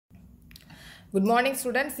Good morning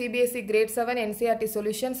students, CBSE grade 7 NCERT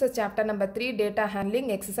solutions chapter number 3 data handling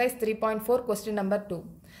exercise 3.4 question number 2.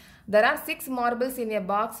 There are 6 marbles in a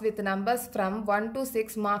box with numbers from 1 to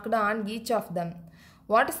 6 marked on each of them.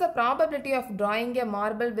 What is the probability of drawing a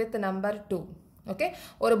marble with number 2? Okay,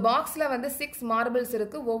 ஒரு பாக்ஸ்ல வந்து 6 marbles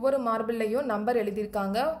இருக்கு. ஒவ்வொரு மார்பிள்லயும் number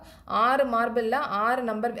எழுதிருக்காங்க. 6 மார்பிள்ல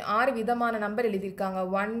 6 விதமான number எழுதிருக்காங்க.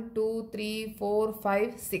 1 2 3 4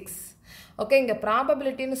 5 6. Okay, இங்க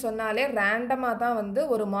ப்ராபபிலிட்டின்னு சொன்னாலே ரேண்டமா தான் வந்து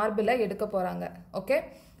ஒரு மார்பிளை எடுக்க போறாங்க. ஓகே,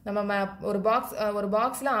 நம்ம ஒரு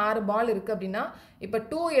பாக்ஸ்ல 6 பால் இருக்கு அப்படின்னா இப்போ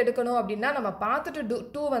 2 எடுக்கணும் அப்படின்னா நம்ம பார்த்துட்டு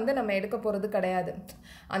 2 வந்து நம்ம எடுக்க போறது கிடையாது.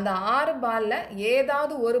 அந்த 6 பால்ல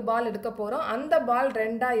ஏதாவது ஒரு பால் எடுக்க போறோம். அந்த பால்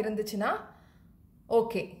ரெண்டா இருந்துச்சுன்னா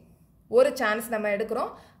ஓகே, ஒரு சான்ஸ் நம்ம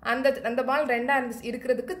எடுக்கிறோம். அந்த பால் ரெண்டா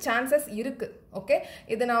இருக்கிறதுக்கு சான்சஸ் இருக்கு. ஓகே,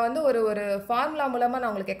 இது நான் வந்து ஒரு ஃபார்முலா மூலமா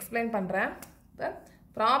நான் உங்களுக்கு எக்ஸ்பிளைன் பண்றேன்.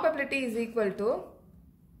 Probability is equal to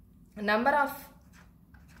number of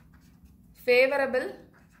favorable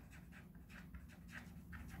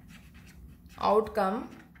outcome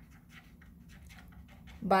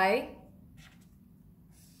by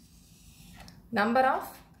number of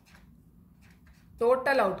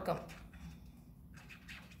total outcome.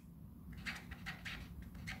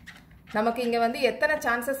 நமக்கு இங்க வந்து எத்தனை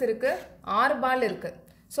சான்சஸ் இருக்கு? 6 பால் இருக்கு.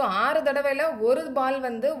 ஸோ 6 தடவையில் ஒரு பால்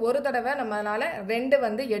வந்து ஒரு தடவை நம்மளால 2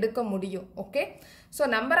 வந்து எடுக்க முடியும். Okay, so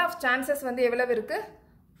number of chances வந்து எவ்வளவு இருக்கு?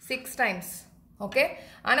 6 டைம்ஸ். ஓகே,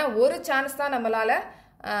 ஆனால் ஒரு சான்ஸ் தான் நம்மளால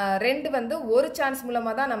 2 வந்து ஒரு சான்ஸ்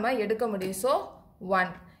மூலமாக தான் நம்ம எடுக்க முடியும். ஸோ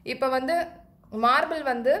 1. இப்போ வந்து மார்பிள்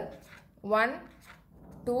வந்து 1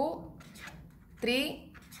 2 3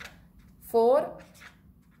 4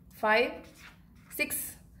 5 6.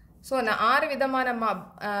 ஸோ 6 விதமான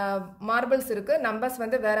மார்பிள்ஸ் இருக்கு. நம்பர்ஸ்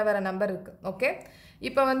வந்து வேற வேற நம்பர் இருக்கு. ஓகே,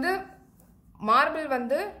 இப்போ வந்து மார்பிள்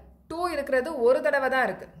வந்து 2 இருக்கிறது ஒரு தடவை தான்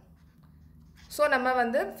இருக்கு. ஸோ நம்ம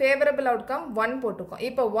வந்து ஃபேவரபிள் அவுட்கம் 1 போட்டிருக்கோம்.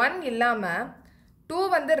 இப்போ 1 இல்லாம 2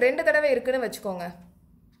 வந்து 2 தடவை இருக்குன்னு வச்சுக்கோங்க.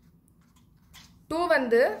 2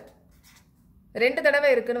 வந்து 2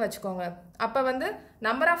 தடவை இருக்குன்னு வச்சுக்கோங்க. அப்போ வந்து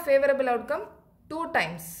number of favourable outcome 2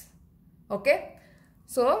 times. Okay,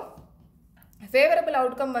 so favourable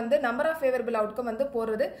outcome வந்து நம்பர் ஆஃப் ஃபேவரபிள் அவுட்கம் வந்து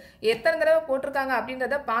போடுறது எத்தனை தடவை போட்டிருக்காங்க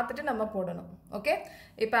அப்படின்றத பார்த்துட்டு நம்ம போடணும். ஓகே,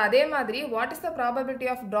 இப்போ அதே மாதிரி what is the probability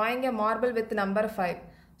of drawing a marble with number 5?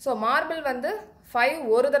 So marble வந்து 5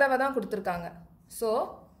 ஒரு தடவை தான் கொடுத்துருக்காங்க. ஸோ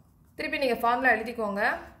திருப்பி நீங்கள் ஃபார்முலா எழுதிக்கோங்க.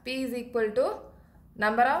 P is equal to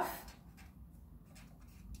number of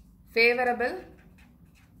favorable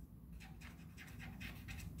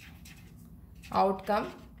outcome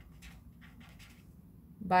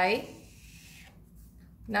by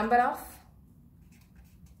number of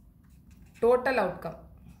total outcome.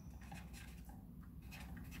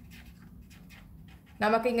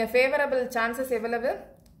 நமக்கு இங்க favorable chances எவ்வளவு?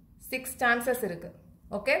 6 chances இருக்கு.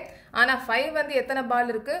 ஓகே, ஆனா 5 வந்து எத்தனை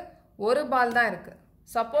பால் இருக்கு? ஒரு பால் தான் இருக்கு.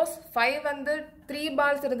 சப்போஸ் 5 வந்து 3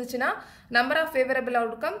 பால்ஸ் இருந்துச்சுன்னா number of favorable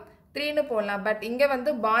outcome 3ன்னு போடலாம். பட் இங்க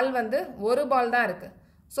வந்து பால் வந்து ஒரு பால் தான் இருக்கு.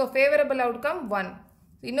 So favorable outcome 1.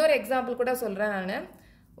 இன்னொரு எக்ஸாம்பிள் கூட சொல்றேன் நான்.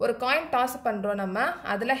 ஒரு காயின் டாஸ் பண்றோம் நம்ம.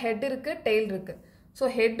 அதுல ஹெட் இருக்கு, டெயில் இருக்கு. ஸோ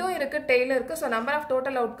ஹெட்டும் இருக்கு, டெயிலும் இருக்கு. So number of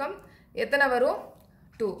total outcome எத்தனை வரும்?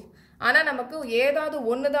 2. ஆனா நமக்கு ஏதாவது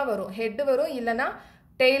ஒன்று தான் வரும். ஹெட் வரும், இல்லைன்னா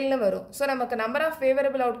டெயில்னு வரும். ஸோ நமக்கு நம்பர் ஆஃப்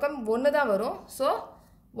ஃபேவரபிள் அவுட்கம் 1 தான் வரும். ஸோ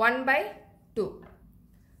 1/2.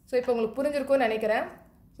 ஸோ இப்போ உங்களுக்கு புரிஞ்சிருக்கும்னு நினைக்கிறேன்.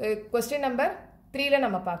 கொஸ்டின் நம்பர் 3ல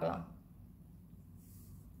நம்ம பார்க்கலாம்.